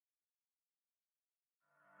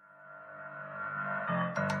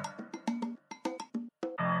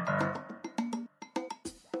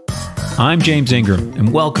I'm James Ingram,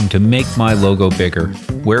 and welcome to Make My Logo Bigger,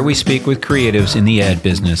 where we speak with creatives in the ad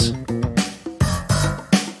business.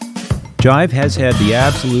 Jive has had the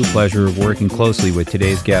absolute pleasure of working closely with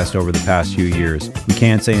today's guest over the past few years. We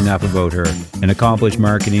can't say enough about her. An accomplished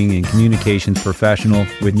marketing and communications professional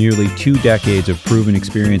with nearly 2 decades of proven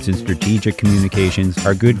experience in strategic communications,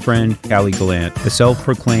 our good friend Callie Gallant, a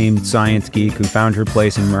self-proclaimed science geek who found her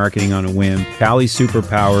place in marketing on a whim. Callie's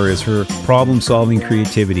superpower is her problem-solving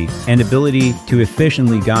creativity and ability to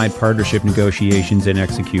efficiently guide partnership negotiations and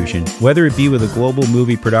execution. Whether it be with a global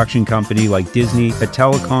movie production company like Disney, a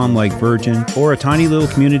telecom like Virgin, or a tiny little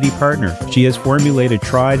community partner, she has formulated a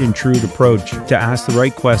tried and true approach to ask the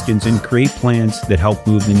right questions and create plans that help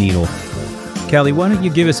move the needle. Callie, why don't you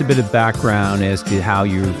give us a bit of background as to how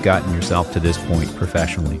you've gotten yourself to this point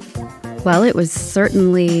professionally? Well, it was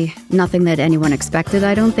certainly nothing that anyone expected,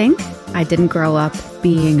 I don't think. I didn't grow up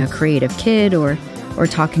being a creative kid or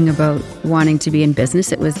talking about wanting to be in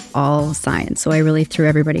business. It was all science. So I really threw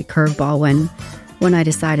everybody a curveball when I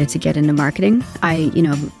decided to get into marketing.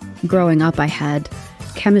 Growing up, I had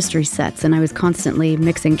chemistry sets and I was constantly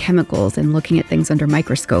mixing chemicals and looking at things under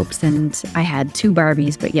microscopes. And I had 2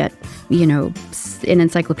 Barbies, but yet, an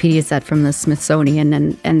encyclopedia set from the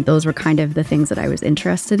Smithsonian. And those were kind of the things that I was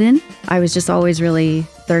interested in. I was just always really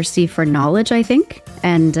thirsty for knowledge, I think,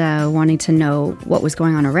 and wanting to know what was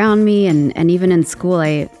going on around me. And even in school,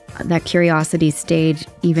 that curiosity stayed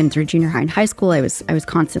even through junior high and high school. I was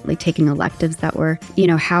constantly taking electives that were,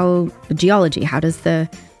 geology,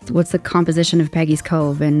 what's the composition of Peggy's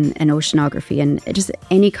Cove and oceanography, and just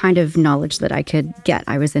any kind of knowledge that I could get,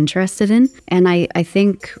 I was interested in. And I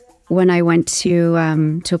think when I went to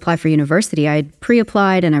apply for university, I'd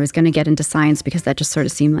pre-applied and I was going to get into science because that just sort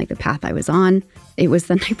of seemed like the path I was on. It was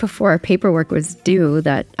the night before our paperwork was due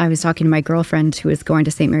that I was talking to my girlfriend who was going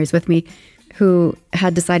to St. Mary's with me, who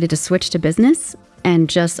had decided to switch to business.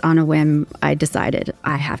 And just on a whim, I decided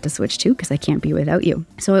I have to switch too because I can't be without you.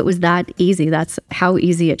 So it was that easy. That's how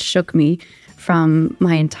easy it shook me from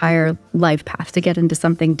my entire life path to get into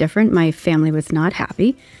something different. My family was not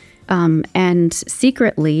happy. And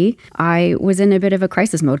secretly, I was in a bit of a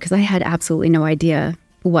crisis mode because I had absolutely no idea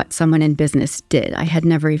what someone in business did. I had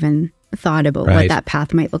never even thought about what that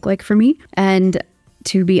path might look like for me. And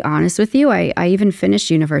to be honest with you, I even finished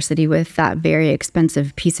university with that very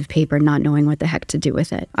expensive piece of paper, not knowing what the heck to do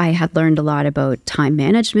with it. I had learned a lot about time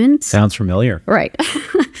management. Sounds familiar. Right.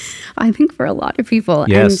 I think for a lot of people.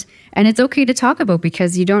 Yes. And it's okay to talk about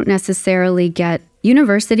because you don't necessarily get...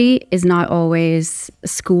 University is not always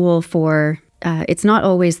school for... it's not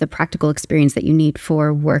always the practical experience that you need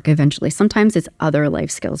for work eventually. Sometimes it's other life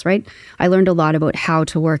skills, right? I learned a lot about how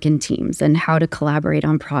to work in teams and how to collaborate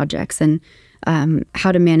on projects and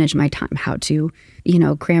how to manage my time, how to,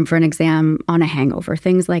 cram for an exam on a hangover,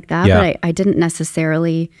 things like that. Yeah. But I didn't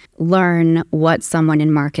necessarily learn what someone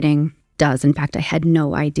in marketing does. In fact, I had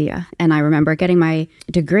no idea. And I remember getting my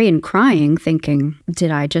degree and crying, thinking,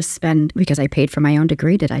 did I just spend, because I paid for my own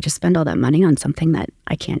degree, did I just spend all that money on something that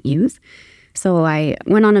I can't use? So I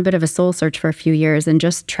went on a bit of a soul search for a few years and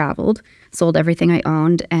just traveled, sold everything I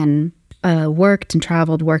owned, and worked and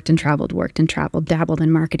traveled, dabbled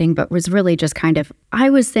in marketing, but was really just kind of,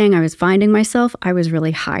 I was saying I was finding myself. I was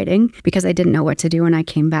really hiding because I didn't know what to do when I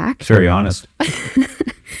came back. Very honest.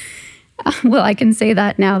 Well, I can say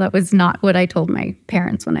that now. That was not what I told my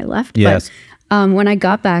parents when I left. Yes. But when I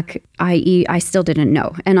got back, I still didn't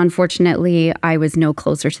know. And unfortunately, I was no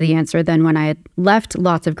closer to the answer than when I had left.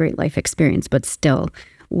 Lots of great life experience, but still,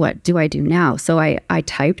 what do I do now? So I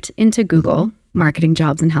typed into Google marketing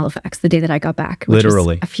jobs in Halifax the day that I got back.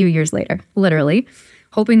 Literally. A few years later. Literally.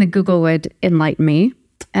 Hoping that Google would enlighten me.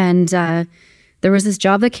 And there was this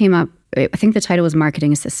job that came up. I think the title was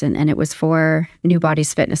marketing assistant, and it was for New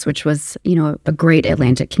Bodies Fitness, which was, a great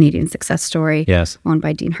Atlantic Canadian success story. Yes. Owned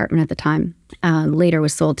by Dean Hartman at the time. Later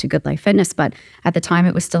was sold to Good Life Fitness, but at the time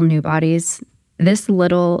it was still New Bodies. This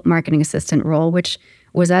little marketing assistant role, which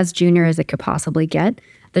was as junior as it could possibly get,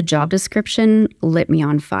 the job description lit me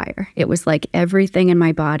on fire. It was like everything in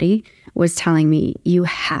my body was telling me, you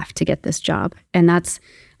have to get this job. And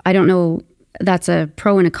I don't know, that's a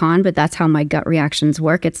pro and a con, but that's how my gut reactions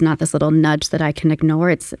work. It's not this little nudge that I can ignore.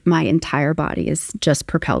 It's my entire body is just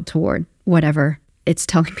propelled toward whatever it's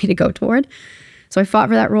telling me to go toward. So I fought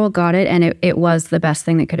for that role, got it, and it was the best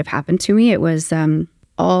thing that could have happened to me. It was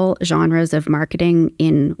all genres of marketing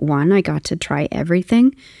in one. I got to try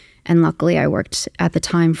everything. And luckily, I worked at the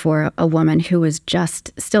time for a woman who was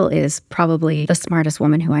still is probably the smartest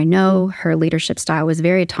woman who I know. Her leadership style was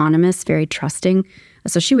very autonomous, very trusting.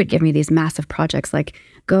 So she would give me these massive projects like,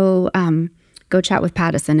 go go chat with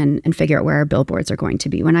Pattison and figure out where our billboards are going to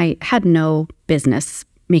be, when I had no business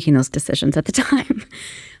making those decisions at the time.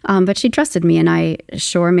 But she trusted me, and I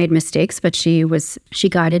sure made mistakes, but she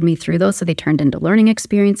guided me through those. So they turned into learning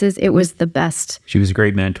experiences. It was the best. She was a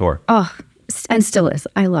great mentor. Oh, and still is.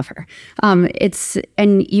 I love her.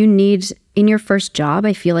 And you need, in your first job,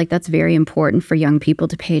 I feel like that's very important for young people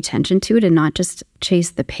to pay attention to it and not just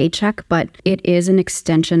chase the paycheck, but it is an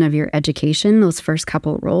extension of your education, those first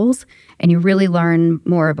couple roles. And you really learn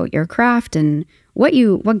more about your craft and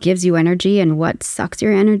what gives you energy and what sucks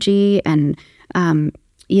your energy. And,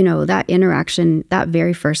 that interaction, that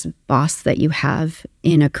very first boss that you have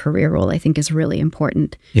in a career role, I think is really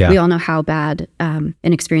important. Yeah. We all know how bad an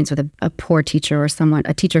experience with a poor teacher or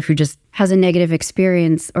a teacher who just has a negative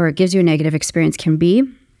experience or gives you a negative experience can be.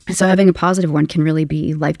 So having a positive one can really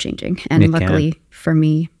be life-changing. And luckily for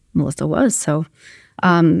me, Melissa was. So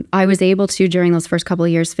I was able to, during those first couple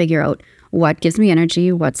of years, figure out what gives me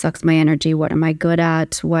energy, what sucks my energy, what am I good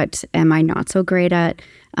at, what am I not so great at,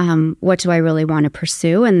 what do I really want to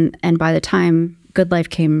pursue. And by the time Good Life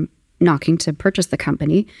came knocking to purchase the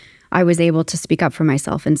company, I was able to speak up for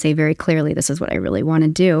myself and say very clearly, this is what I really want to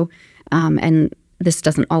do. And this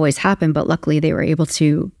doesn't always happen, but luckily they were able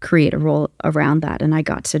to create a role around that. And I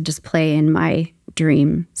got to just play in my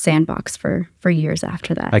dream sandbox for years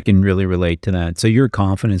after that. I can really relate to that. So your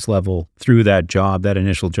confidence level through that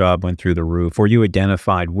initial job went through the roof, or you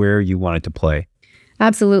identified where you wanted to play.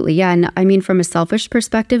 Absolutely. Yeah. And I mean, from a selfish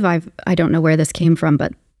perspective, I don't know where this came from,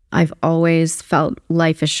 but I've always felt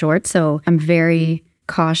life is short. So I'm very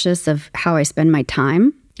cautious of how I spend my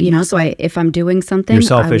time. So if I'm doing something, you're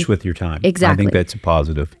selfish with your time. Exactly. I think that's a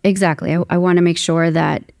positive. Exactly. I want to make sure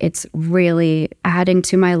that it's really adding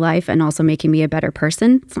to my life and also making me a better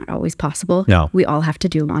person. It's not always possible. No. We all have to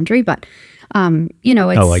do laundry, but it's,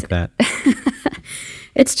 I like that.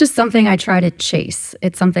 It's just something I try to chase.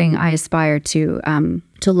 It's something I aspire to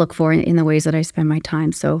look for in the ways that I spend my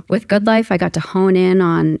time. So with Good Life, I got to hone in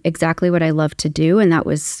on exactly what I love to do, and that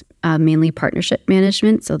was mainly partnership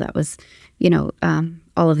management. So that was,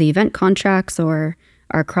 all of the event contracts or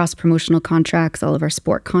our cross-promotional contracts, all of our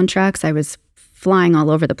sport contracts. I was flying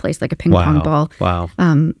all over the place like a ping pong ball. Wow.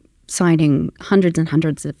 Signing hundreds and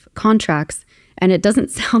hundreds of contracts. And it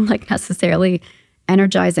doesn't sound like necessarily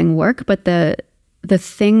energizing work, but the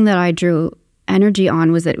thing that I drew energy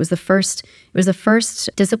on was that it was the first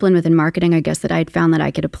discipline within marketing, I guess, that I had found that I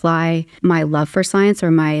could apply my love for science or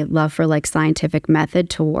my love for like scientific method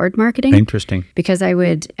toward marketing. Interesting. Because I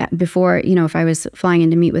would, before, if I was flying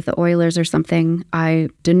in to meet with the Oilers or something, I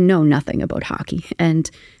didn't know nothing about hockey. And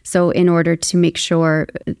so in order to make sure,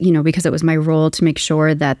 because it was my role to make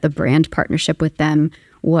sure that the brand partnership with them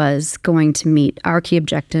was going to meet our key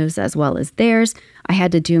objectives as well as theirs, I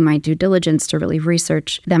had to do my due diligence to really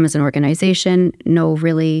research them as an organization, know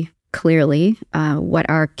really clearly what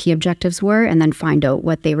our key objectives were, and then find out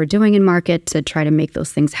what they were doing in market to try to make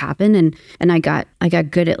those things happen. And I got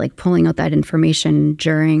good at like pulling out that information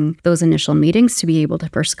during those initial meetings to be able to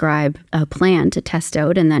prescribe a plan to test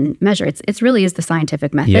out and then measure. It's really is the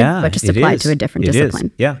scientific method, but just applied to a different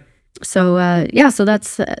discipline. Yeah. So, so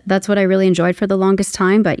that's what I really enjoyed for the longest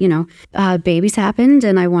time. But, babies happened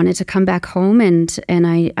and I wanted to come back home and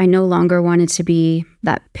I no longer wanted to be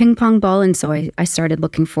that ping pong ball. And so I started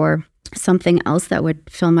looking for something else that would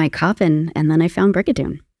fill my cup. And then I found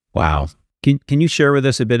Brigadoon. Wow. Can you share with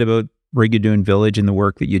us a bit about Brigadoon Village and the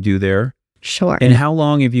work that you do there? Sure. And how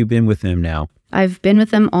long have you been with them now? I've been with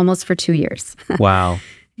them almost for 2 years. Wow.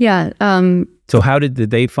 Yeah. So how did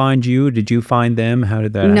they find you? Did you find them? How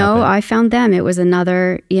did that happen? No, I found them. It was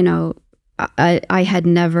another, I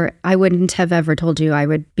wouldn't have ever told you I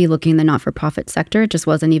would be looking in the not-for-profit sector. It just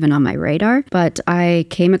wasn't even on my radar. But I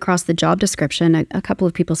came across the job description. A couple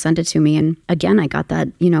of people sent it to me. And again, I got that,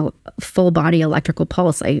 full body electrical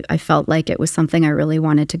pulse. I felt like it was something I really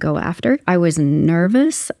wanted to go after. I was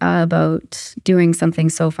nervous about doing something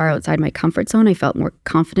so far outside my comfort zone. I felt more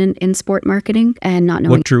confident in sport marketing and not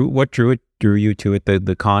knowing. What drew you to it?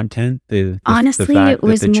 The content? Honestly, the fact it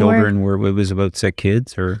was that the more, children it was about sick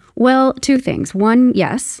kids, or? Well, two things. One,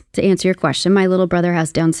 yes, to answer your question, my little brother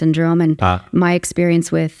has Down syndrome, and my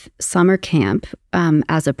experience with summer camp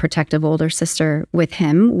as a protective older sister with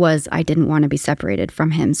him was I didn't want to be separated from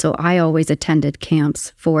him. So I always attended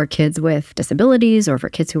camps for kids with disabilities or for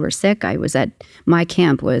kids who were sick. My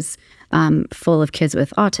camp was full of kids with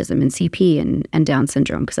autism and CP and Down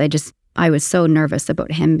syndrome because I was so nervous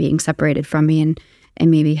about him being separated from me and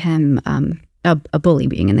maybe him a bully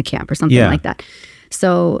being in the camp or something like that.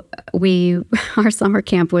 So our summer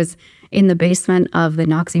camp was in the basement of the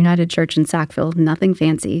Knox United Church in Sackville. Nothing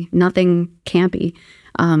fancy, nothing campy.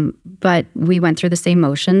 But we went through the same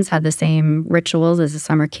motions, had the same rituals as a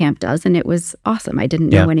summer camp does, and it was awesome. I didn't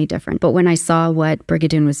know any different. But when I saw what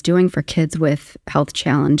Brigadoon was doing for kids with health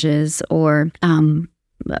challenges or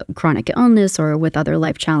chronic illness or with other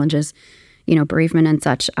life challenges, bereavement and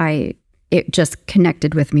such, it just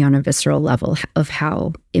connected with me on a visceral level of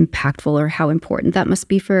how impactful or how important that must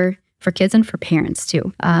be for kids and for parents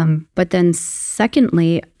too. But then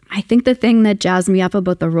secondly, I think the thing that jazzed me up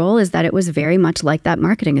about the role is that it was very much like that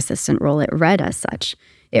marketing assistant role. It read as such.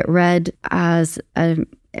 It read as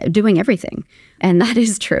doing everything. And that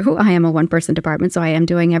is true. I am a one-person department, so I am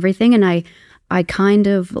doing everything. And I kind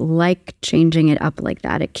of like changing it up like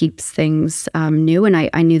that. It keeps things new. And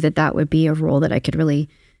I knew that would be a role that I could really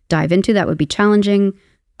dive into, that would be challenging,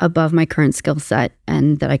 above my current skill set,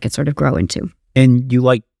 and that I could sort of grow into. And you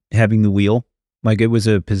like having the wheel? Like it was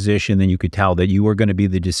a position that you could tell that you were going to be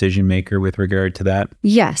the decision maker with regard to that?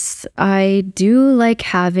 Yes, I do like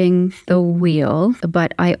having the wheel,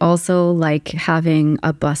 but I also like having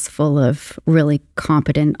a bus full of really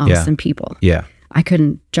competent, awesome people. Yeah. I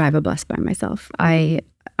couldn't drive a bus by myself. I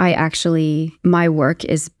actually, my work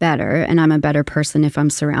is better, and I'm a better person if I'm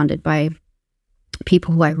surrounded by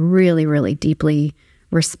people who I really, really deeply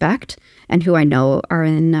respect and who I know are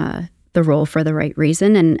in the role for the right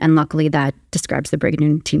reason. And luckily that describes the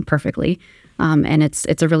Brigadoon team perfectly. And it's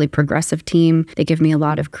a really progressive team. They give me a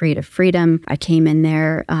lot of creative freedom. I came in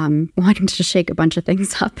there wanting to shake a bunch of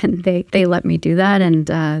things up, and they let me do that.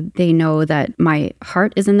 And they know that my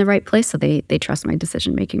heart is in the right place, so they trust my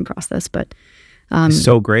decision-making process. But it's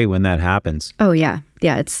so great when that happens. Oh, yeah.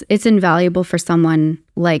 Yeah, it's invaluable for someone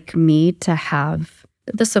like me to have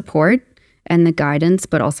the support and the guidance,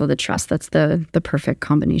 but also the trust. That's the perfect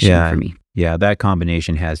combination for me. Yeah, that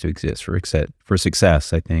combination has to exist for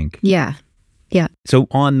success, I think. Yeah. Yeah. So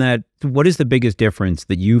on that, what is the biggest difference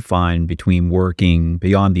that you find between working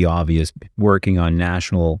beyond the obvious, working on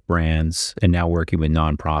national brands and now working with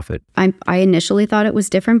nonprofit? I initially thought it was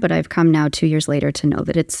different, but I've come now 2 years later to know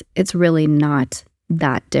that it's really not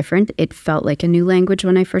that different. It felt like a new language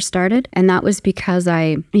when I first started. And that was because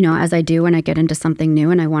as I do when I get into something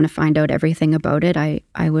new and I want to find out everything about it,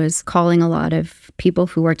 I was calling a lot of people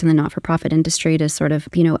who worked in the not-for-profit industry to sort of,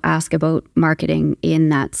 ask about marketing in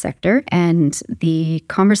that sector. And the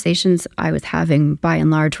conversations I was having by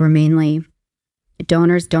and large were mainly,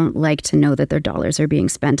 donors don't like to know that their dollars are being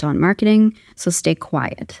spent on marketing, so stay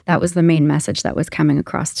quiet. That was the main message that was coming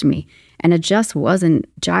across to me. And it just wasn't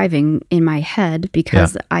jiving in my head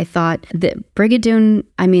because I thought that Brigadoon,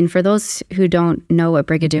 for those who don't know what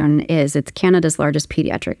Brigadoon is, it's Canada's largest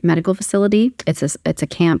pediatric medical facility. It's a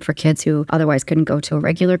camp for kids who otherwise couldn't go to a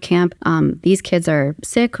regular camp. These kids are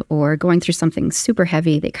sick or going through something super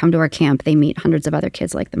heavy. They come to our camp. They meet hundreds of other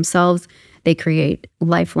kids like themselves. They create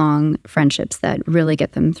lifelong friendships that really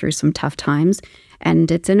get them through some tough times.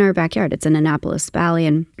 And it's in our backyard. It's in Annapolis Valley,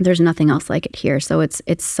 and there's nothing else like it here. So it's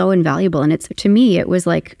so invaluable. And to me, it was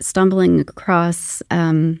like stumbling across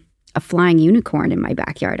a flying unicorn in my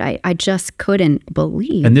backyard. I just couldn't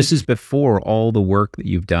believe. And this is before all the work that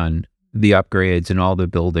you've done, the upgrades and all the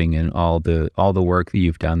building and all the work that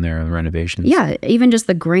you've done there and renovations. Yeah, even just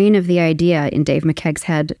the grain of the idea in Dave McKegg's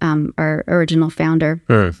head, our original founder.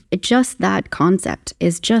 It just, that concept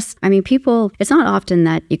is just, people, it's not often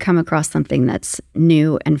that you come across something that's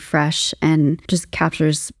new and fresh and just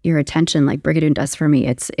captures your attention like Brigadoon does for me.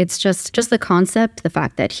 It's just the concept, the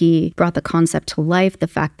fact that he brought the concept to life, the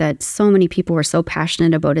fact that so many people were so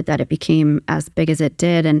passionate about it that it became as big as it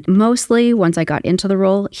did. And mostly once I got into the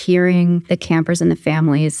role, hearing the campers and the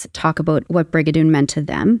families talk about what Brigadoon meant to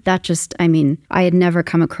them. That just, I had never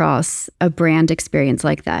come across a brand experience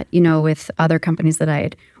like that. With other companies that I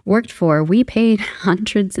had worked for, we paid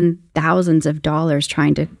hundreds and thousands of dollars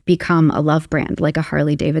trying to become a love brand, like a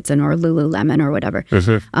Harley Davidson or Lululemon or whatever,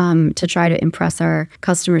 to try to impress our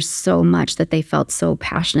customers so much that they felt so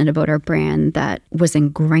passionate about our brand that was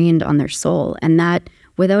ingrained on their soul. And that,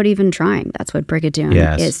 without even trying, that's what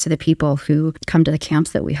Brigadoon is to the people who come to the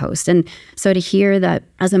camps that we host. And so to hear that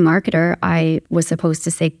as a marketer, I was supposed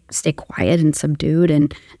to stay quiet and subdued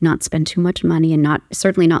and not spend too much money and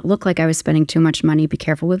certainly not look like I was spending too much money. Be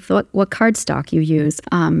careful with what cardstock you use.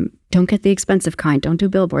 Don't get the expensive kind. Don't do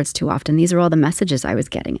billboards too often. These are all the messages I was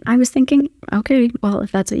getting. I was thinking, okay, well,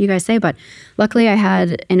 if that's what you guys say. But luckily I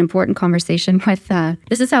had an important conversation with,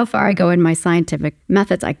 this is how far I go in my scientific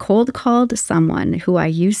methods. I cold called someone who I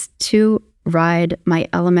used to ride my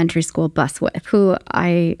elementary school bus with, who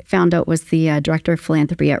I found out was the director of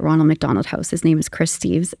philanthropy at Ronald McDonald House. His name is Chris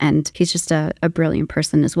Steves, and he's just a brilliant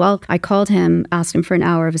person as well. I called him, asked him for an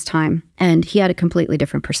hour of his time, and he had a completely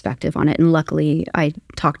different perspective on it. And luckily, I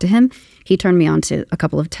talked to him. He turned me on to a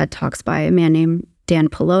couple of TED Talks by a man named Dan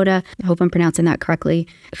Pelota, I hope I'm pronouncing that correctly,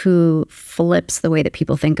 who flips the way that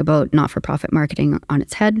people think about not-for-profit marketing on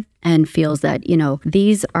its head and feels that,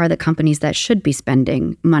 these are the companies that should be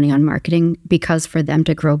spending money on marketing because for them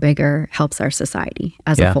to grow bigger helps our society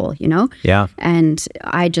as a whole, Yeah. And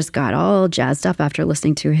I just got all jazzed up after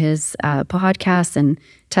listening to his podcasts and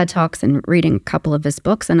TED Talks and reading a couple of his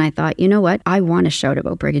books. And I thought, you know what? I want to shout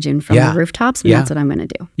about Brigadoon from the rooftops, and that's what I'm going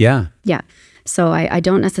to do. Yeah. Yeah. So I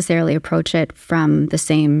don't necessarily approach it from the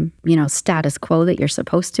same, status quo that you're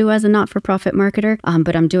supposed to as a not-for-profit marketer,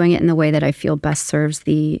 but I'm doing it in the way that I feel best serves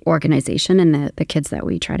the organization and the kids that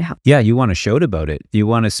we try to help. Yeah, you want to shout about it. You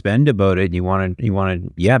want to spend about it. You want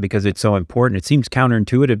to, because it's so important. It seems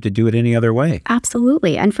counterintuitive to do it any other way.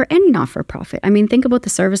 Absolutely. And for any not-for-profit, think about the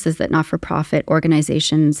services that not-for-profit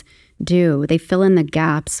organizations do. They fill in the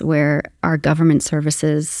gaps where our government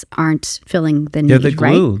services aren't filling the need, the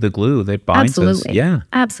glue that binds us. Yeah.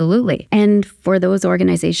 Absolutely. And for those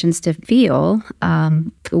organizations to feel,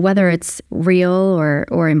 whether it's real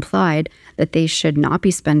or implied, that they should not be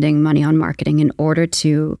spending money on marketing in order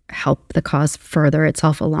to help the cause further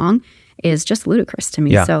itself along is just ludicrous to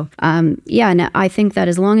me. Yeah. So, and I think that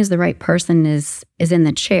as long as the right person is in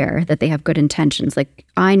the chair, that they have good intentions. Like,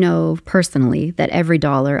 I know personally that every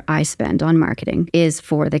dollar I spend on marketing is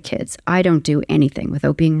for the kids. I don't do anything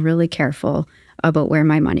without being really careful about where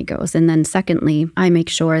my money goes. And then secondly, I make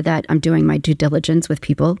sure that I'm doing my due diligence with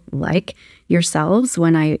people like yourselves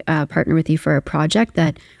when I partner with you for a project,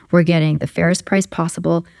 that we're getting the fairest price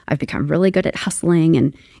possible. I've become really good at hustling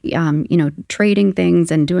and, trading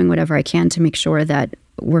things and doing whatever I can to make sure that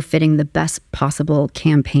we're fitting the best possible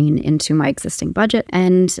campaign into my existing budget.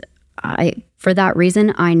 And for that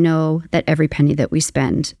reason, I know that every penny that we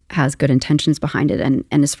spend has good intentions behind it and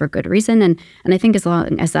is for good reason. And I think as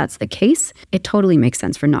long as that's the case, it totally makes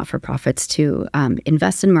sense for not-for-profits to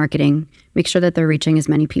invest in marketing, make sure that they're reaching as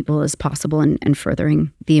many people as possible and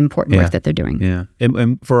furthering the important work that they're doing. Yeah.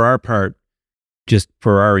 And for our part, just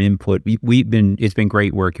for our input, it's been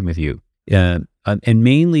great working with you. And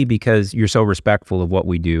mainly because you're so respectful of what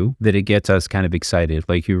we do that it gets us kind of excited.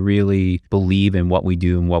 Like, you really believe in what we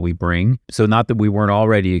do and what we bring. So not that we weren't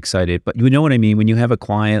already excited, but you know what I mean? When you have a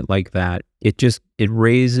client like that, it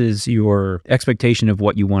raises your expectation of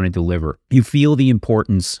what you want to deliver. You feel the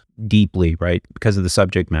importance deeply, right? Because of the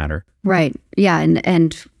subject matter. Right. Yeah.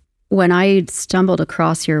 And when I stumbled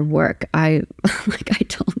across your work, like I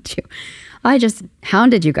told you, I just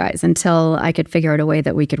hounded you guys until I could figure out a way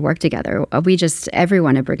that we could work together.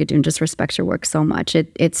 Everyone at Brigadoon just respects your work so much.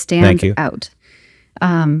 It stands out.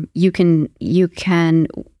 You can,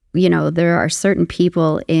 there are certain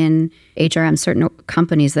people in HRM, certain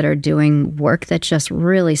companies that are doing work that just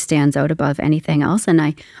really stands out above anything else. And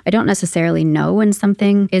I don't necessarily know when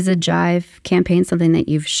something is a jive campaign, something that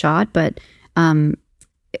you've shot, but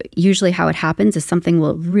usually how it happens is something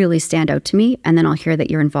will really stand out to me, and then I'll hear that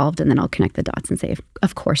you're involved, and then I'll connect the dots and say,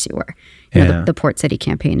 of course you were. The Port City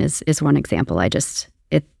campaign is one example.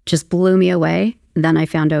 It just blew me away. Then I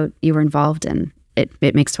found out you were involved, and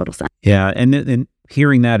it makes total sense. Yeah, and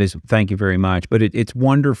hearing that is, thank you very much. But it's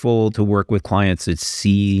wonderful to work with clients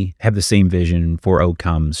that have the same vision for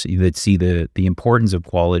outcomes, that see the importance of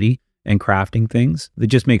quality and crafting things. That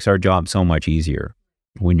just makes our job so much easier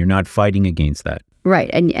when you're not fighting against that.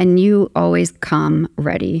 Right. And you always come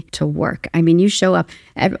ready to work. You show up,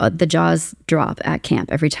 the jaws drop at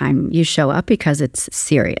camp every time you show up because it's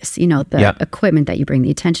serious. The equipment that you bring,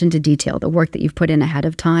 the attention to detail, the work that you've put in ahead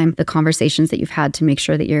of time, the conversations that you've had to make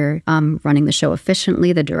sure that you're running the show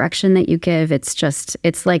efficiently, the direction that you give.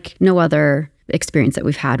 It's like no other experience that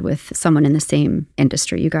we've had with someone in the same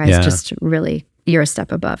industry. You guys just really, you're a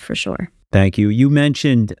step above for sure. Thank you. You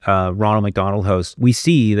mentioned Ronald McDonald House. We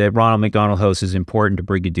see that Ronald McDonald House is important to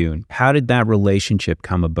Brigadoon. How did that relationship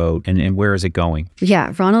come about, and where is it going?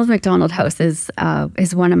 Yeah, Ronald McDonald House is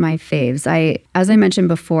one of my faves. As I mentioned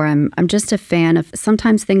before, I'm just a fan of,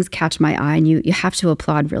 sometimes things catch my eye, and you have to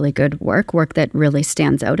applaud really good work that really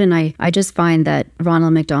stands out. And I just find that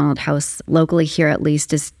Ronald McDonald House, locally here at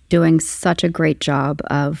least, is doing such a great job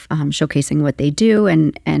of showcasing what they do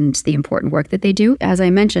and the important work that they do. As I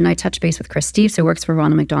mentioned, I touched base with Chris Steves, who works for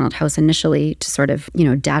Ronald McDonald House initially to sort of,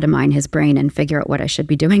 data mine his brain and figure out what I should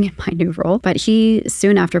be doing in my new role. But he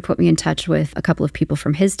soon after put me in touch with a couple of people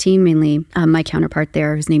from his team, mainly my counterpart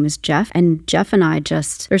there, whose name is Jeff. And Jeff and I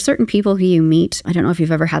there's certain people who you meet. I don't know if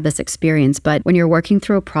you've ever had this experience, but when you're working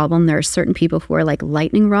through a problem, there are certain people who are like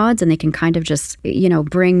lightning rods, and they can kind of just,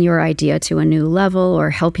 bring your idea to a new level or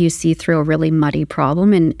help you see through a really muddy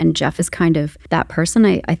problem. And Jeff is kind of that person.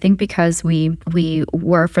 I think because we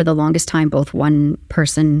were for the longest time both one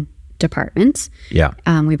person departments. Yeah.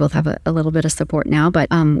 We both have a little bit of support now, but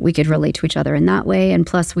we could relate to each other in that way. And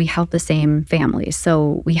plus we help the same families.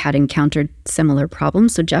 So we had encountered similar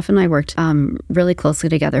problems. So Jeff and I worked really closely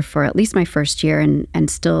together for at least my first year and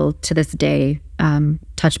still to this day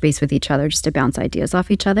touch base with each other just to bounce ideas off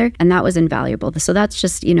each other. And that was invaluable. So that's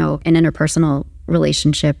just, an interpersonal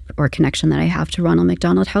relationship or connection that I have to Ronald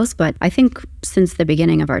McDonald House. But I think since the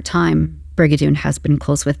beginning of our time, Brigadoon has been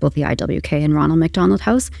close with both the IWK and Ronald McDonald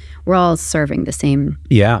House. We're all serving the same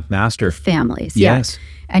master families. Yes. Yeah.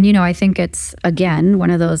 And, I think it's, again, one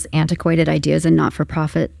of those antiquated ideas in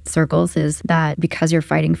not-for-profit circles is that because you're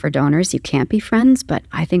fighting for donors, you can't be friends. But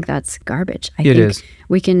I think that's garbage. I think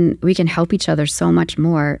we can help each other so much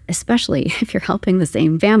more, especially if you're helping the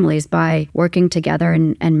same families by working together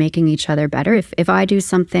and making each other better. If I do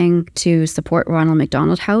something to support Ronald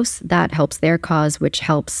McDonald House, that helps their cause, which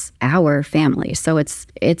helps our family. So it's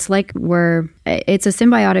like it's a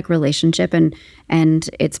symbiotic relationship and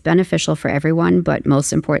it's beneficial for everyone, but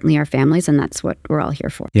most importantly, our families, and that's what we're all here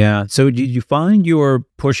for. Yeah. So did you find you're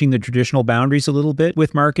pushing the traditional boundaries a little bit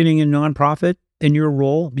with marketing and nonprofit in your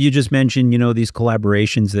role? You just mentioned, these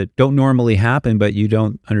collaborations that don't normally happen, but you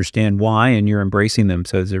don't understand why, and you're embracing them.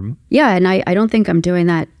 So is there... Yeah, and I don't think I'm doing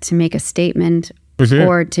that to make a statement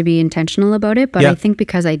or to be intentional about it. But I think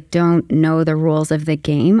because I don't know the rules of the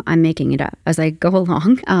game, I'm making it up as I go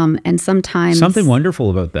along. And sometimes... Something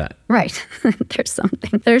wonderful about that. Right.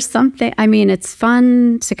 There's something. I mean, it's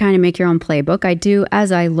fun to kind of make your own playbook. I do,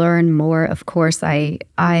 as I learn more, of course, I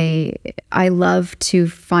love to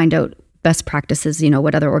find out best practices,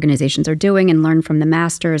 what other organizations are doing and learn from the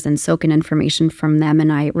masters and soak in information from them.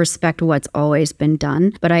 And I respect what's always been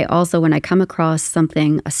done. But I also, when I come across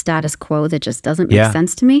something, a status quo that just doesn't make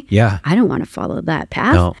sense to me, I don't want to follow that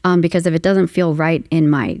path. Because if it doesn't feel right in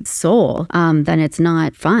my soul, then it's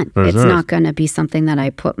not fun. It's not going to be something that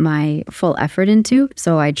I put my full effort into.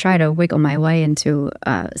 So I try to wiggle my way into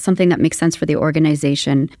something that makes sense for the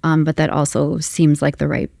organization, but that also seems like the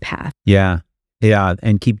right path. Yeah,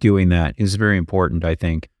 and keep doing that is very important, I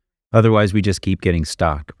think. Otherwise, we just keep getting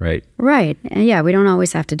stuck, right? Right. And yeah, we don't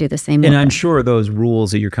always have to do the same. And I'm sure those rules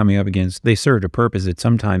that you're coming up against, they served a purpose at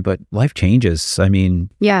some time, but life changes. I mean...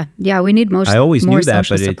 Yeah, we need I always more knew that,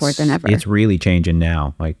 social but support than ever. It's really changing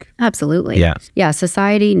now. Absolutely. Yeah,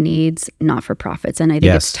 society needs not-for-profits, and I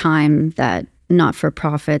think it's time that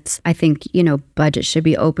not-for-profits, I think, budgets should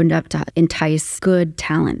be opened up to entice good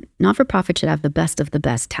talent. Not-for-profits should have the best of the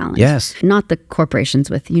best talent. Yes. Not the corporations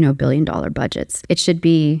with, billion-dollar budgets.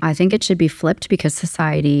 I think it should be flipped because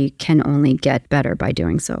society can only get better by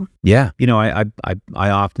doing so. Yeah. I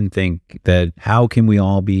often think that how can we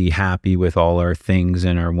all be happy with all our things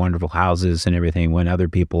and our wonderful houses and everything when other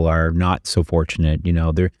people are not so fortunate?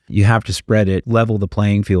 You have to spread it, level the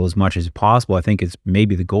playing field as much as possible. I think it's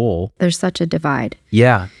maybe the goal. There's such a divide.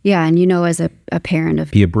 Yeah. Yeah. And as a parent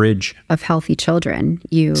of... Be a bridge. Of healthy children,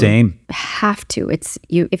 you... Same. Have to.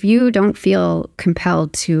 If you don't feel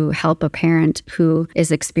compelled to help a parent who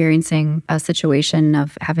is experiencing a situation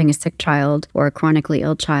of having a sick child or a chronically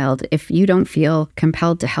ill child, if you don't feel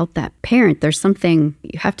compelled to help that parent, there's something,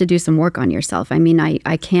 you have to do some work on yourself. I mean,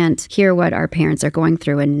 I can't hear what our parents are going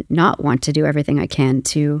through and not want to do everything I can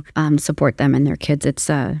to support them and their kids. It's,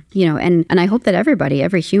 and I hope that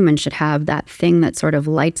every human should have that thing that sort of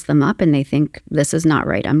lights them up and they think, this is not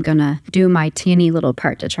right. I'm going to do my teeny little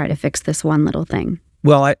part to try to fix this one little thing.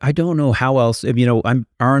 Well, I don't know how else,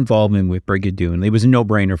 our involvement with Brigadoon, it was a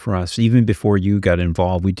no-brainer for us. Even before you got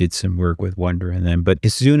involved, we did some work with Wonder and them. But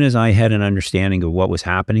as soon as I had an understanding of what was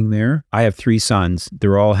happening there, I have 3 sons.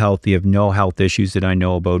 They're all healthy, have no health issues that I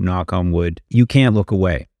know about, knock on wood. You can't look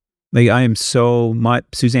away.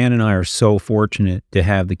 Suzanne and I are so fortunate to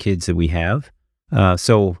have the kids that we have.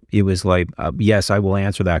 So it was like, yes, I will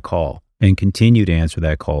answer that call and continue to answer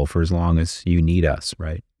that call for as long as you need us,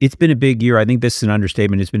 right? It's been a big year. I think this is an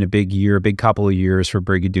understatement. It's been a big year, a big couple of years for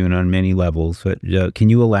Brigadoon on many levels. But can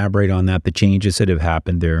you elaborate on that, the changes that have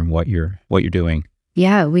happened there and what you're doing?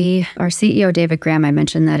 Yeah, our CEO, David Graham, I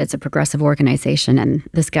mentioned that it's a progressive organization and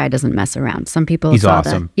this guy doesn't mess around. Some people He's saw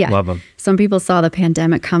awesome. Love him. Some people saw the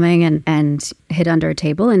pandemic coming and hid under a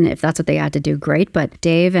table. And if that's what they had to do, great. But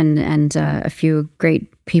Dave and a few great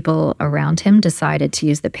people around him decided to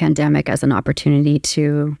use the pandemic as an opportunity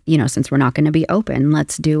to, since we're not going to be open,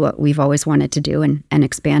 let's do what we've always wanted to do and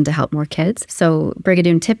expand to help more kids. So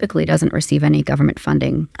Brigadoon typically doesn't receive any government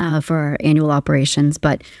funding for our annual operations,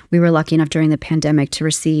 but we were lucky enough during the pandemic to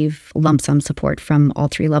receive lump sum support from all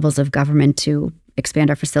three levels of government to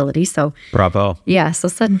expand our facility. So bravo. Yeah. So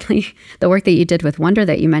suddenly the work that you did with Wonder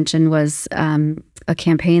that you mentioned was a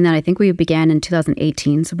campaign that I think we began in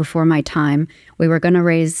 2018. So before my time, we were going to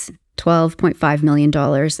raise $12.5 million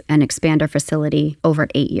and expand our facility over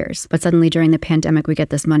 8 years. But suddenly during the pandemic, we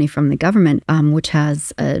get this money from the government, which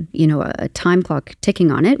has a time clock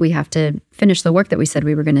ticking on it. We have to finish the work that we said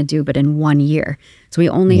we were going to do, but in 1 year. So we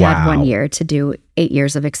only had 1 year to do 8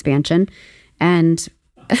 years of expansion. And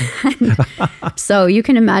so you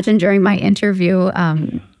can imagine during my interview,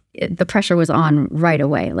 the pressure was on right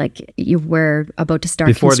away. Like you were about to start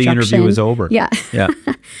before construction. The interview was over. Yeah.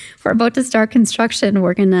 We're about to start construction.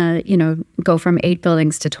 We're going to, go from 8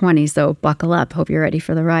 buildings to 20. So buckle up. Hope you're ready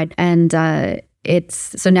for the ride. And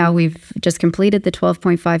so now we've just completed the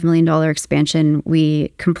 $12.5 million expansion. We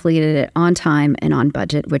completed it on time and on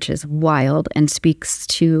budget, which is wild and speaks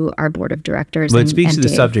to our board of directors. Well, it speaks to the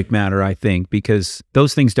Dave. subject matter, I think, because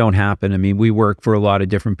those things don't happen. I mean, we work for a lot of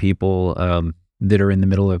different people that are in the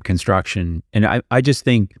middle of construction. And I just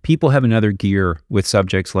think people have another gear with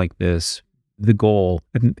subjects like this. The goal.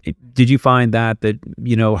 Did you find that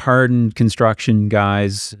hardened construction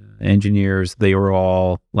guys, engineers, they were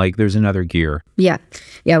all like, there's another gear? Yeah,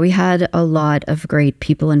 we had a lot of great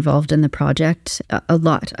people involved in the project. A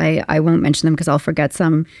lot. I won't mention them because I'll forget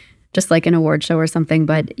some, just like an award show or something.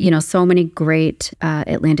 But, so many great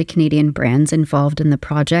Atlantic Canadian brands involved in the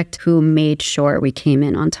project who made sure we came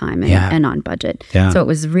in on time and on budget. Yeah. So it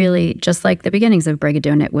was really just like the beginnings of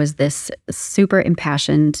Brigadoon. It was this super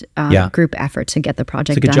impassioned group effort to get the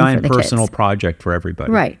project done. It's like a giant personal project for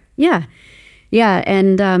everybody. Right. Yeah. Yeah,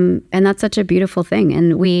 and that's such a beautiful thing,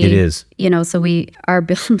 and it is. So our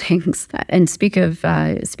buildings. And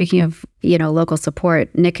speaking of local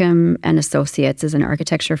support, Nickham and Associates is an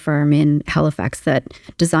architecture firm in Halifax that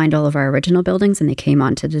designed all of our original buildings, and they came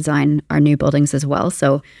on to design our new buildings as well.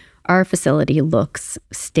 So our facility looks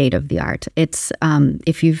state of the art. It's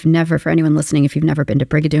for anyone listening, if you've never been to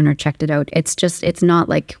Brigadoon or checked it out, it's not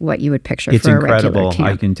like what you would picture for a regular camp. It's incredible.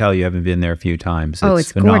 I can tell you haven't been there a few times.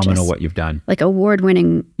 It's phenomenal gorgeous. What you've done. Like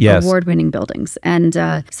award-winning buildings.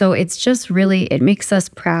 And so it's just really, it makes us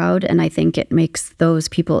proud. And I think it makes those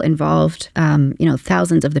people involved,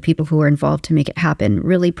 thousands of the people who are involved to make it happen,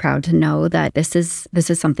 really proud to know that this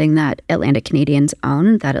is something that Atlantic Canadians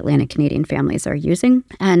own, that Atlantic Canadian families are using.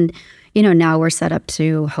 And now we're set up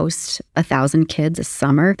to host 1,000 kids a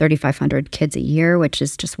summer, 3,500 kids a year, which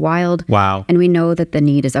is just wild. Wow. And we know that the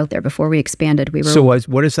need is out there. Before we expanded, we were... So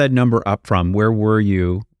what is that number up from? Where were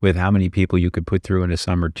you with how many people you could put through in a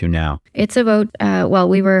summer to now? It's about,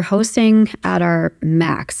 we were hosting at our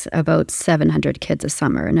max about 700 kids a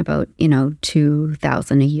summer and about,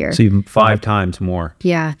 2,000 a year. So even 5 times more.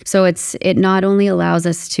 Yeah. So it not only allows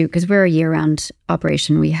us to, because we're a year-round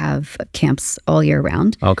operation, we have camps all year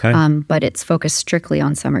round. Okay. But it's focused strictly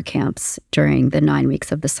on summer camps during the 9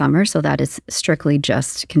 weeks of the summer. So that is strictly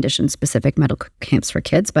just condition-specific medical camps for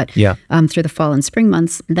kids. But through the fall and spring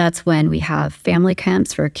months, that's when we have family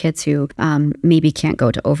camps for kids who maybe can't go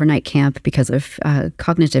to overnight camp because of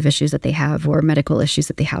cognitive issues that they have or medical issues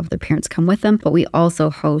that they have. Their parents come with them. But we also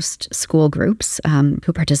host school groups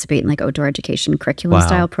who participate in like outdoor education curriculum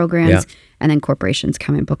style programs. Yeah. And then corporations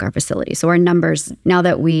come and book our facility. So our numbers, now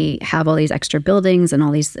that we have all these extra buildings and all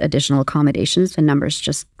these additional accommodations, the numbers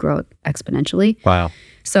just grow exponentially. Wow.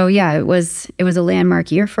 So yeah, it was a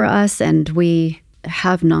landmark year for us, and we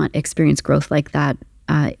have not experienced growth like that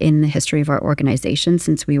in the history of our organization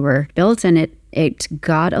since we were built, and it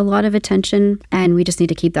got a lot of attention, and we just need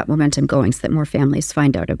to keep that momentum going so that more families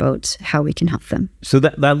find out about how we can help them. So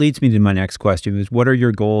that leads me to my next question is, what are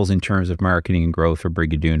your goals in terms of marketing and growth for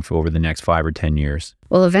Brigadoon for over the next 5 or 10 years?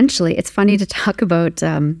 Well, eventually, it's funny to talk about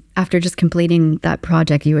after just completing that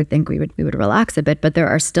project, you would think we would relax a bit, but there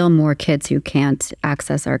are still more kids who can't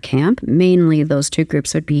access our camp. Mainly those 2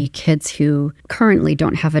 groups would be kids who currently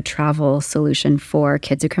don't have a travel solution for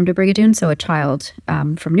kids who come to Brigadoon. So a child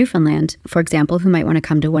from Newfoundland, for example, who might want to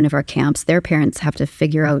come to one of our camps, their parents have to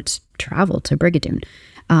figure out travel to Brigadoon.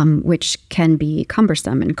 which can be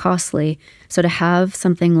cumbersome and costly. So to have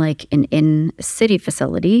something like an in-city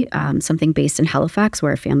facility, something based in Halifax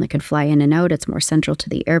where a family could fly in and out, it's more central to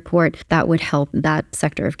the airport, that would help that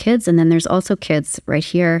sector of kids. And then there's also kids right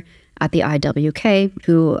here at the IWK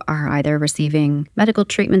who are either receiving medical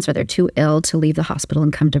treatments or they're too ill to leave the hospital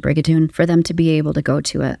and come to Brigadoon, for them to be able to go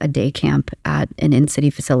to a day camp at an in-city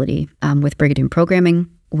facility with Brigadoon programming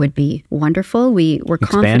would be wonderful. We're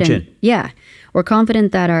confident. Yeah. We're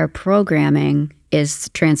confident that our programming is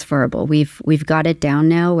transferable. We've got it down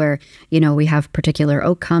now where, we have particular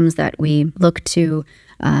outcomes that we look to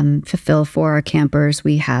fulfill for our campers.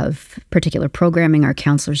 We have particular programming. Our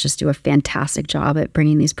counselors just do a fantastic job at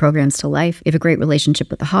bringing these programs to life. We have a great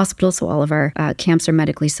relationship with the hospital, so all of our camps are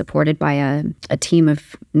medically supported by a team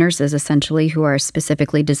of nurses, essentially, who are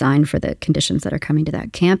specifically designed for the conditions that are coming to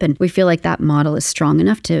that camp. And we feel like that model is strong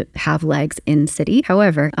enough to have legs in city.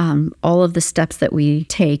 However, all of the steps that we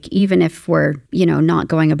take, even if we're, not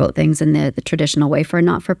going about things in the traditional way for a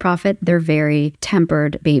not-for-profit, they're very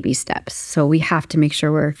tempered baby steps. So we have to make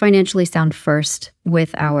sure we're financially sound first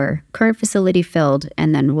with our current facility filled,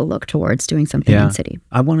 and then we'll look towards doing something in city.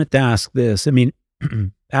 I wanted to ask this. I mean,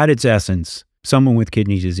 at its essence, someone with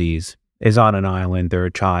kidney disease is on an island. They're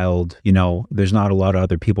a child. There's not a lot of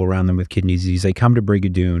other people around them with kidney disease. They come to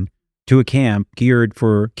Brigadoon, to a camp geared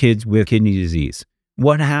for kids with kidney disease.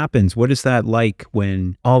 What happens? What is that like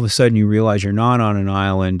when all of a sudden you realize you're not on an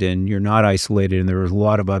island and you're not isolated and there are a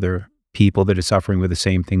lot of other people that are suffering with the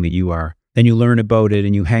same thing that you are? Then you learn about it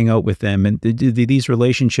and you hang out with them. And do these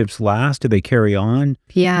relationships last? Do they carry on?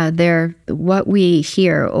 Yeah, what we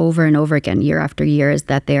hear over and over again, year after year, is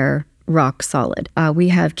that they're rock solid. We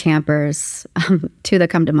have campers, two that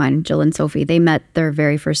come to mind, Jill and Sophie. They met their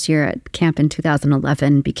very first year at camp in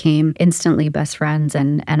 2011, became instantly best friends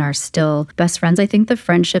and are still best friends. I think the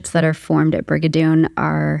friendships that are formed at Brigadoon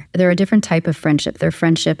they're a different type of friendship. They're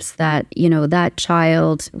friendships that, that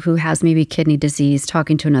child who has maybe kidney disease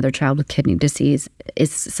talking to another child with kidney disease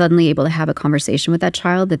is suddenly able to have a conversation with that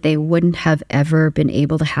child that they wouldn't have ever been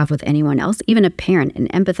able to have with anyone else. Even a parent, an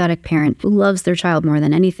empathetic parent who loves their child more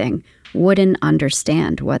than anything, wouldn't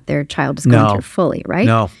understand what their child is going through fully, right?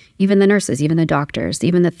 No. Even the nurses, even the doctors,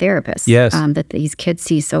 even the therapists that these kids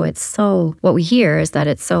see. So what we hear is that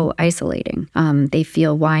it's so isolating. They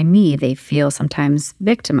feel, why me? They feel sometimes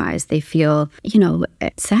victimized. They feel,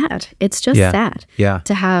 sad. It's just sad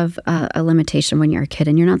to have a limitation when you're a kid,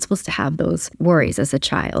 and you're not supposed to have those worries as a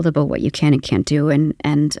child about what you can and can't do, and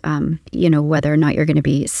whether or not you're going to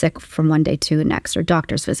be sick from one day to the next, or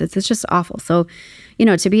doctor's visits. It's just awful. So,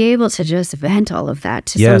 to be able to just vent all of that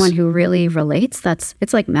to someone who really relates,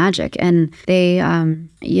 it's like magic. And we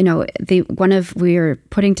were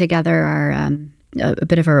putting together our a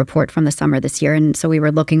bit of a report from the summer this year. And so we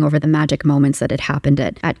were looking over the magic moments that had happened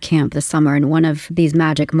at camp this summer. And one of these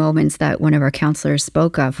magic moments that one of our counselors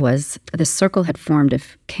spoke of was the circle had formed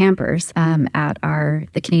of campers at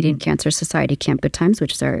the Canadian Cancer Society Camp Good Times,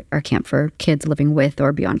 which is our camp for kids living with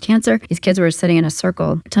or beyond cancer. These kids were sitting in a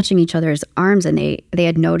circle, touching each other's arms, and they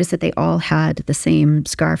had noticed that they all had the same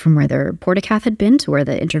scar from where their portacath had been to where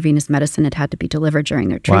the intravenous medicine had to be delivered during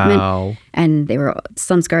their treatment. Wow. And they were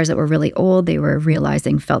some scars that were really old, they were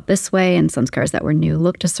realizing felt this way, and some scars that were new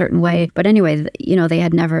looked a certain way. But anyway, they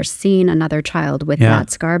had never seen another child with that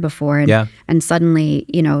scar before. And suddenly,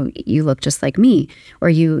 you look just like me, or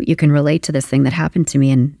you can relate to this thing that happened to me.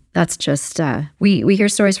 And that's just, we hear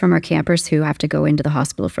stories from our campers who have to go into the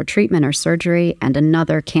hospital for treatment or surgery, and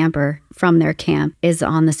another camper from their camp is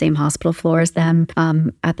on the same hospital floor as them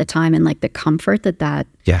at the time, and like the comfort that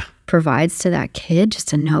provides to that kid, just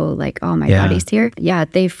to know like, oh, my body's here. Yeah,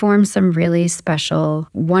 they form some really special,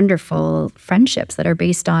 wonderful friendships that are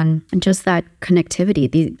based on just that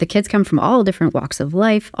connectivity. The kids come from all different walks of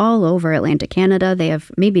life, all over Atlantic Canada. They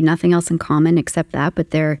have maybe nothing else in common except that,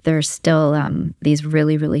 but they're still these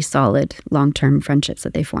really, really solid long-term friendships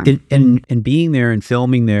that they form. And being there and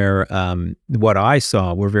filming there, what I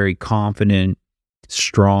saw were very confident,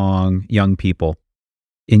 strong young people.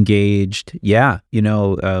 Engaged.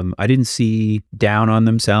 I didn't see down on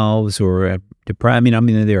themselves or depressed. I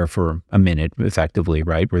mean, they're there for a minute, effectively,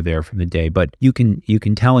 right? We're there for the day, but you can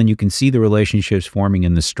tell and you can see the relationships forming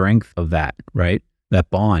and the strength of that, right? That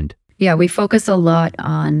bond. Yeah, we focus a lot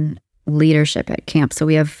on leadership at camp. So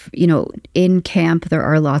we have, in camp, there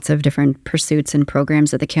are lots of different pursuits and programs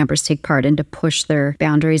that the campers take part in to push their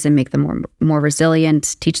boundaries and make them more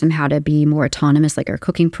resilient, teach them how to be more autonomous, like our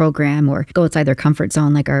cooking program, or go outside their comfort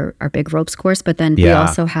zone, like our big ropes course. But then we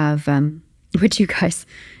also have, which you guys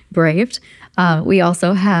braved, we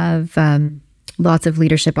also have lots of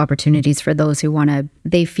leadership opportunities for those who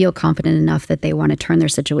they feel confident enough that they want to turn their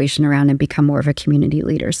situation around and become more of a community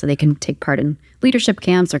leader. So they can take part in leadership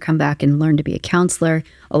camps or come back and learn to be a counselor.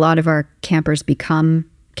 A lot of our campers become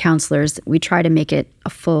counselors. We try to make it a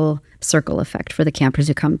full circle effect for the campers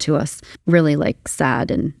who come to us, really like sad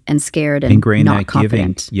and scared and ingrain not that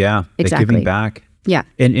confident. Giving. Yeah, exactly. The giving back. Yeah.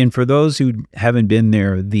 And for those who haven't been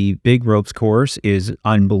there, the Big Ropes course is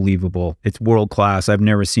unbelievable. It's world class. I've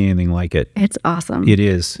never seen anything like it. It's awesome. It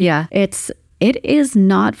is. Yeah. It is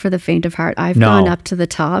not for the faint of heart. I've gone up to the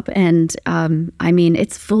top, and I mean,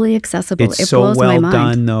 it's fully accessible. It's it so blows well my mind.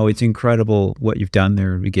 done, though. It's incredible what you've done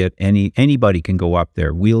there. We get anybody can go up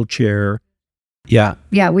there. Wheelchair. Yeah.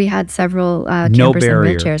 Yeah, we had several campers in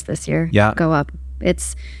wheelchairs this year go up.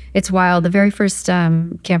 It's wild. The very first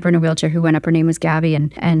camper in a wheelchair who went up, her name was Gabby,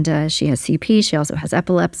 and she has CP. She also has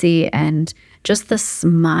epilepsy, and just the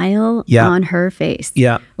smile on her face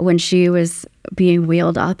when she was being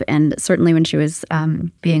wheeled up, and certainly when she was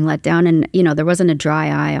being let down. And, you know, there wasn't a dry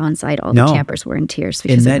eye on site. All the campers were in tears.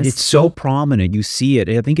 And that it's so prominent. You see it.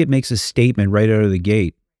 I think it makes a statement right out of the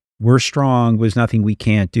gate. We're strong. There's nothing we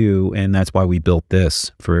can't do. And that's why we built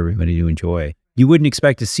this for everybody to enjoy. You wouldn't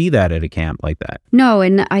expect to see that at a camp like that. No,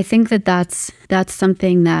 and I think that's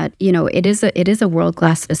something that, you know, it is a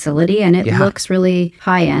world-class facility, and it looks really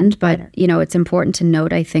high-end, but, you know, it's important to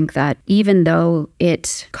note, I think, that even though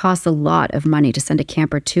it costs a lot of money to send a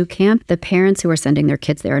camper to camp, the parents who are sending their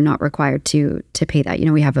kids there are not required to pay that. You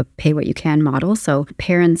know, we have a pay-what-you-can model, so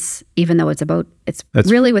parents, even though it's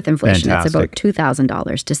really with inflation, fantastic. It's about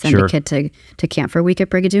 $2,000 to send a kid to camp for a week at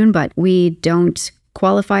Brigadoon, but we don't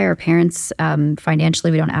qualify our parents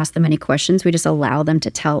financially. We don't ask them any questions. We just allow them to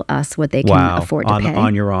tell us what they can afford to pay.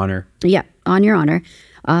 On your honor. Yeah, on your honor.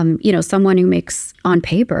 You know, someone who makes on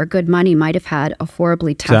paper good money might have had a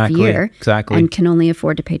horribly tough year and can only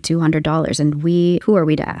afford to pay $200. And who are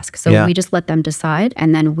we to ask? So we just let them decide,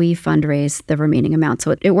 and then we fundraise the remaining amount.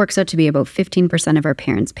 So it works out to be about 15% of our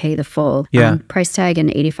parents pay the full price tag, and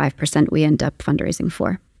 85% we end up fundraising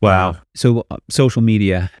for. Wow. So social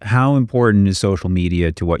media, how important is social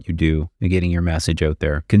media to what you do and getting your message out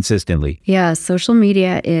there consistently? Yeah, social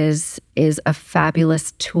media is a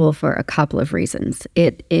fabulous tool for a couple of reasons.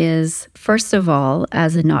 It is, first of all,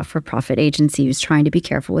 as a not-for-profit agency who's trying to be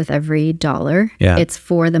careful with every dollar, it's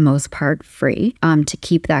for the most part free to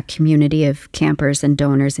keep that community of campers and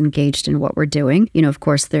donors engaged in what we're doing. You know, of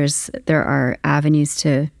course, there are avenues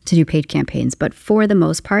to do paid campaigns, but for the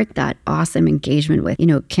most part, that awesome engagement with, you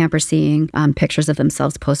know, campers seeing pictures of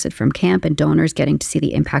themselves posted from camp and donors getting to see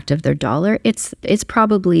the impact of their dollar, it's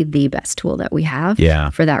probably the best tool that we have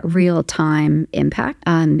for that real-time impact.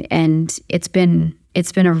 And it's been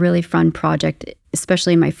a really fun project,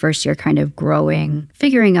 especially in my first year, kind of growing,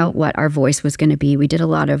 figuring out what our voice was going to be. We did a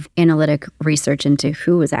lot of analytic research into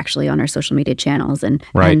who was actually on our social media channels and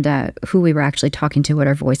who we were actually talking to, what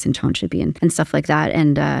our voice and tone should be, and stuff like that.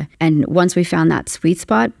 And once we found that sweet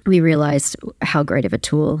spot, we realized how great of a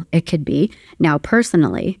tool it could be. Now,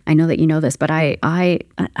 personally, I know that you know this, but I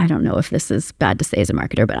don't know if this is bad to say as a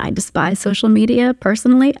marketer, but I despise social media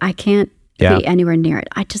personally. I can't be anywhere near it.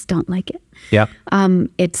 I just don't like it. Yeah.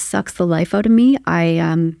 It sucks the life out of me.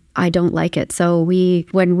 I don't like it. So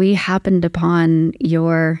when we happened upon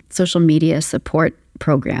your social media support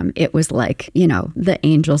program, it was like, you know, the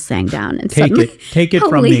angels sang down and take it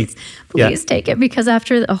from me. Please take it, because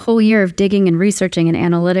after a whole year of digging and researching and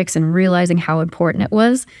analytics and realizing how important it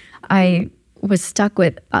was, I was stuck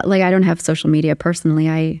with I don't have social media personally.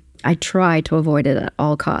 I try to avoid it at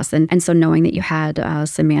all costs. And so knowing that you had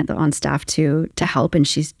Samantha on staff to help, and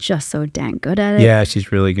she's just so dang good at it. Yeah,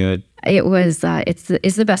 she's really good. It was, it's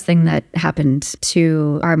the best thing that happened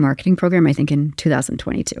to our marketing program, I think, in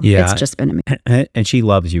 2022. Yeah. It's just been amazing. And she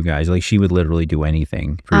loves you guys. Like, she would literally do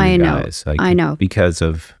anything for you guys. Like, I know. Because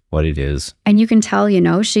of what it is. And you can tell, you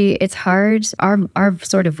know, it's hard. Our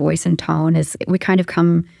sort of voice and tone is, we kind of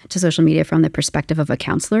come to social media from the perspective of a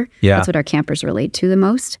counselor. Yeah. That's what our campers relate to the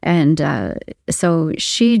most. And so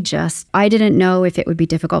I didn't know if it would be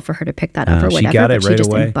difficult for her to pick that up or whatever. She got it but right she just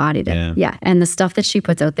away. Embodied it. Yeah. And the stuff that she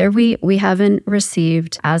puts out there, we haven't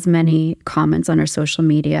received as many comments on our social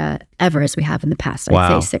media ever as we have in the past,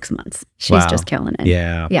 I'd say 6 months. She's just killing it.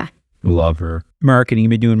 Yeah. Yeah. Love her. Marketing, you've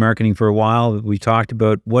been doing marketing for a while. We talked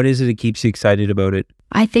about, what is it that keeps you excited about it?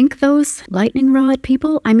 I think those lightning rod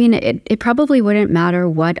people, I mean, it probably wouldn't matter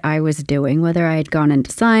what I was doing, whether I had gone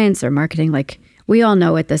into science or marketing. Like, we all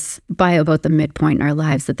know by about the midpoint in our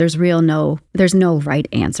lives that there's no right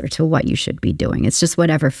answer to what you should be doing. It's just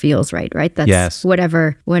whatever feels right? That's yes.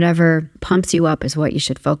 whatever pumps you up is what you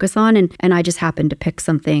should focus on. And I just happened to pick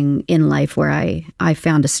something in life where I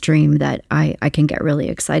found a stream that I can get really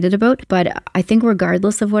excited about. But I think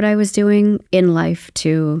regardless of what I was doing in life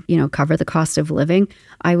to, cover the cost of living,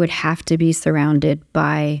 I would have to be surrounded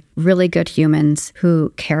by really good humans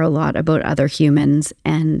who care a lot about other humans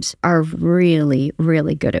and are really,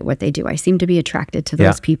 really good at what they do. I seem to be attracted to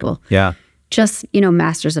those people. Yeah. Just,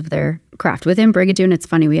 masters of their craft. Within Brigadoon, it's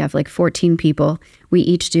funny, we have like 14 people. We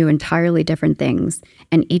each do entirely different things,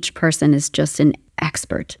 and each person is just an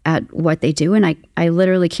expert at what they do. And I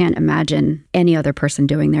literally can't imagine any other person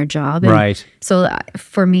doing their job. And right. So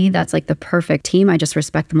for me, that's like the perfect team. I just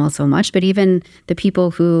respect them all so much. But even the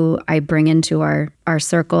people who I bring into our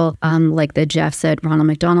circle, like the Jeffs at Ronald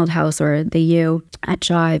McDonald House or the you at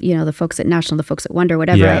Jive, the folks at National, the folks at Wonder,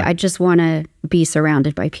 whatever. Yeah. I just want to be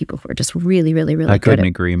surrounded by people who are just really, really, really good. I couldn't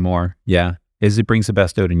agree more. Yeah. It brings the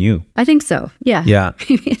best out in you. I think so. Yeah. Yeah.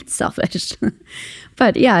 It's selfish.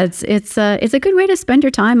 But yeah, it's a good way to spend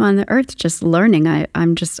your time on the earth, just learning.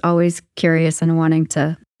 I'm just always curious and wanting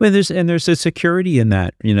to. Well, there's a security in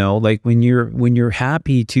that, like when you're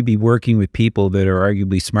happy to be working with people that are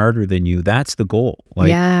arguably smarter than you, that's the goal. Like,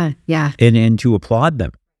 yeah. And to applaud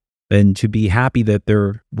them and to be happy that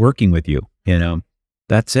they're working with you,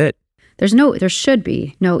 that's it. There should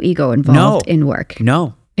be no ego involved in work.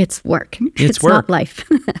 No. It's work. It's work. Not life.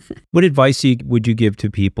 What advice would you give to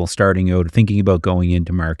people starting out, thinking about going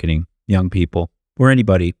into marketing, young people or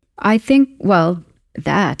anybody? I think, don't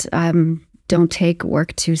take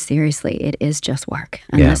work too seriously. It is just work,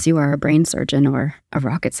 unless you are a brain surgeon or a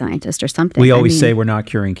rocket scientist or something. We always say we're not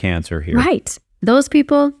curing cancer here. Right. Those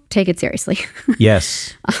people, take it seriously.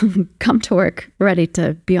 Yes. Come to work ready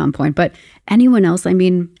to be on point. But anyone else,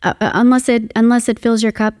 unless it fills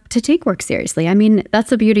your cup, to take work seriously. That's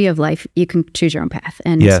the beauty of life. You can choose your own path.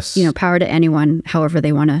 And, yes. Power to anyone, however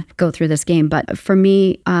they want to go through this game. But for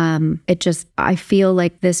me, I feel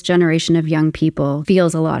like this generation of young people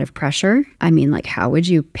feels a lot of pressure. How would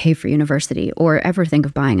you pay for university or ever think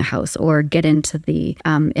of buying a house or get into the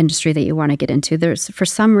industry that you want to get into? There's, for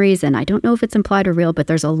some reason, I don't know if it's implied or real, but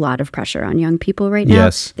there's a lot of pressure on young people right now.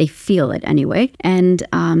 Yes. They feel it anyway. And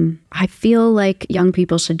I feel like young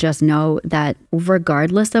people should just know that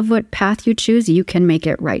regardless of what path you choose, you can make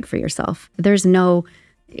it right for yourself.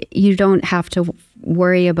 You don't have to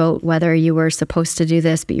worry about whether you were supposed to do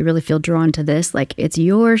this, but you really feel drawn to this. Like, it's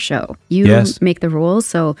your show. You make the rules.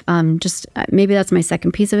 So maybe that's my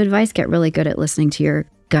second piece of advice. Get really good at listening to your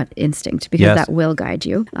gut instinct, because that will guide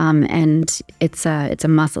you. And it's a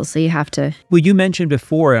muscle. So you have to. Well, you mentioned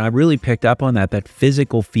before, and I really picked up on that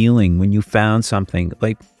physical feeling when you found something.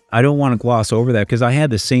 Like, I don't want to gloss over that, because I had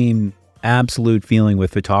the same absolute feeling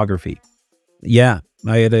with photography. Yeah.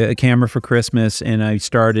 I had a camera for Christmas, and I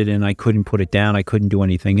started and I couldn't put it down. I couldn't do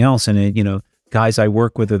anything else. And guys I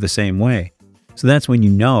work with are the same way. So that's when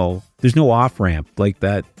there's no off ramp like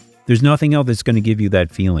that. There's nothing else that's going to give you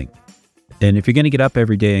that feeling. And if you're going to get up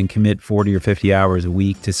every day and commit 40 or 50 hours a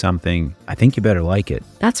week to something, I think you better like it.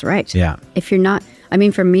 That's right. Yeah. If you're not,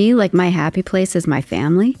 for me, like, my happy place is my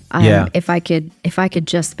family. If I could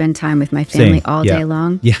just spend time with my family all day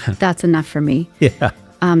long, that's enough for me. Yeah.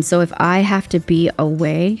 So if I have to be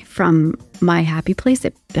away from my happy place,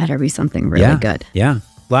 it better be something really good. Yeah.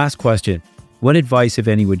 Last question. What advice, if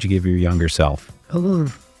any, would you give your younger self?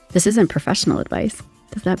 Oh, this isn't professional advice.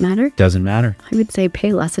 Does that matter? Doesn't matter. I would say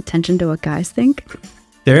pay less attention to what guys think.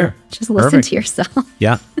 There. Just listen to yourself.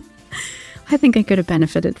 Yeah. I think I could have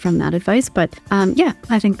benefited from that advice, but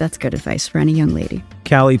I think that's good advice for any young lady.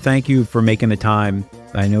 Callie, thank you for making the time.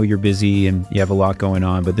 I know you're busy and you have a lot going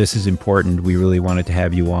on, but this is important. We really wanted to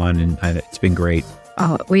have you on, and it's been great.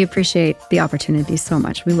 Oh, we appreciate the opportunity so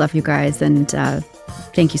much. We love you guys, and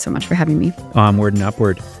thank you so much for having me. Onward and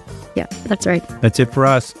upward. Yeah, that's right. That's it for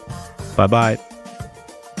us. Bye-bye.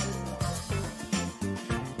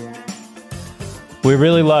 We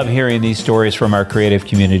really love hearing these stories from our creative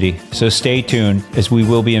community, so stay tuned, as we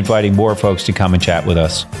will be inviting more folks to come and chat with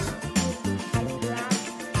us.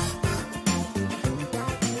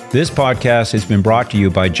 This podcast has been brought to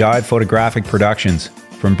you by Jive Photographic Productions.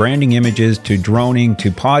 From branding images to droning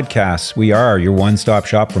to podcasts, we are your one-stop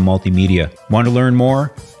shop for multimedia. Want to learn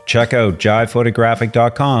more? Check out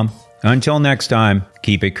jivephotographic.com. Until next time,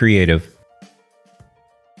 keep it creative.